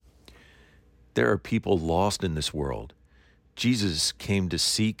There are people lost in this world. Jesus came to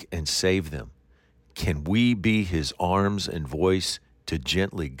seek and save them. Can we be his arms and voice to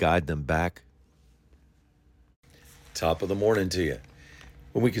gently guide them back? Top of the morning to you.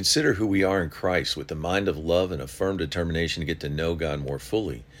 When we consider who we are in Christ with the mind of love and a firm determination to get to know God more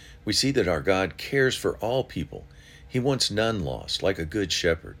fully, we see that our God cares for all people. He wants none lost, like a good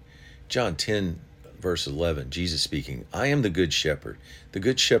shepherd. John 10, verse 11, Jesus speaking, I am the good shepherd. The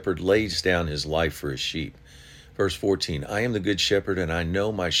good shepherd lays down his life for his sheep. Verse 14, I am the good shepherd, and I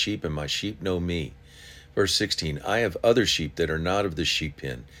know my sheep, and my sheep know me. Verse 16, I have other sheep that are not of the sheep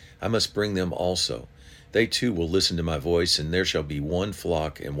pen. I must bring them also. They too will listen to my voice, and there shall be one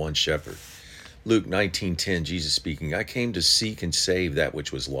flock and one shepherd. Luke 19:10, Jesus speaking, I came to seek and save that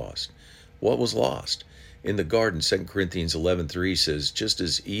which was lost. What was lost? In the garden, 2 Corinthians 11:3 says, just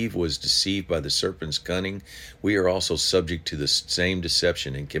as Eve was deceived by the serpent's cunning, we are also subject to the same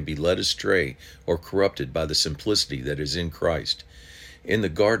deception and can be led astray or corrupted by the simplicity that is in Christ. In the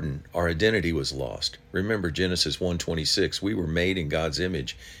garden, our identity was lost. Remember Genesis 1:26, we were made in God's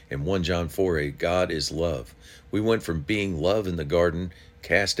image, and 1 John 4:8, God is love. We went from being love in the garden,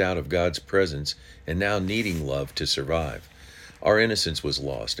 cast out of God's presence, and now needing love to survive. Our innocence was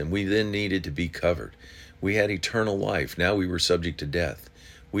lost, and we then needed to be covered. We had eternal life. Now we were subject to death.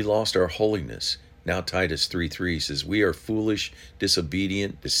 We lost our holiness. Now Titus 3:3 says, we are foolish,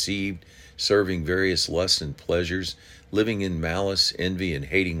 disobedient, deceived, serving various lusts and pleasures, living in malice, envy, and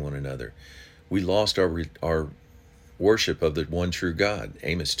hating one another. We lost our worship of the one true God,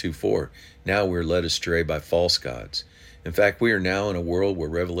 Amos 2:4. Now we're led astray by false gods. In fact, we are now in a world where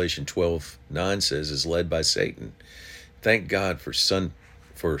Revelation 12:9 says is led by Satan. Thank God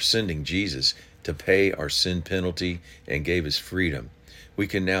for sending Jesus to pay our sin penalty and gave us freedom. We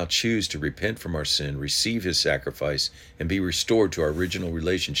can now choose to repent from our sin, receive his sacrifice, and be restored to our original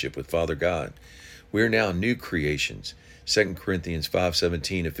relationship with Father God. We are now new creations. 2 Corinthians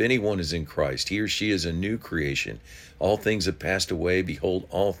 5:17, if anyone is in Christ, he or she is a new creation. All things have passed away. Behold,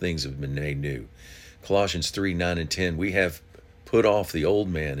 all things have been made new. Colossians 3:9 and 10, we have put off the old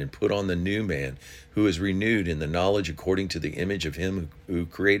man and put on the new man, who is renewed in the knowledge according to the image of him who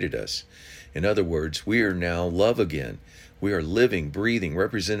created us. In other words, we are now love again. We are living, breathing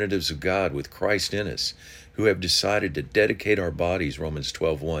representatives of God with Christ in us, who have decided to dedicate our bodies, Romans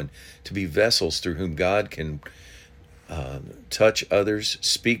 12:1, to be vessels through whom God can touch others,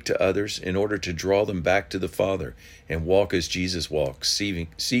 speak to others in order to draw them back to the Father and walk as Jesus walked,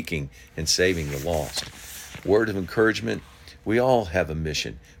 seeking and saving the lost. Word of encouragement, we all have a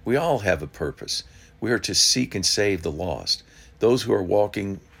mission. We all have a purpose. We are to seek and save the lost. Those who are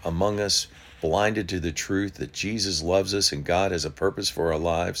walking among us, blinded to the truth that Jesus loves us and God has a purpose for our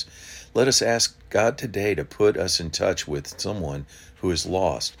lives, let us ask God today to put us in touch with someone who is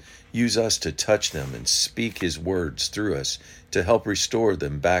lost. Use us to touch them and speak his words through us to help restore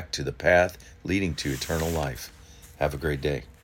them back to the path leading to eternal life. Have a great day.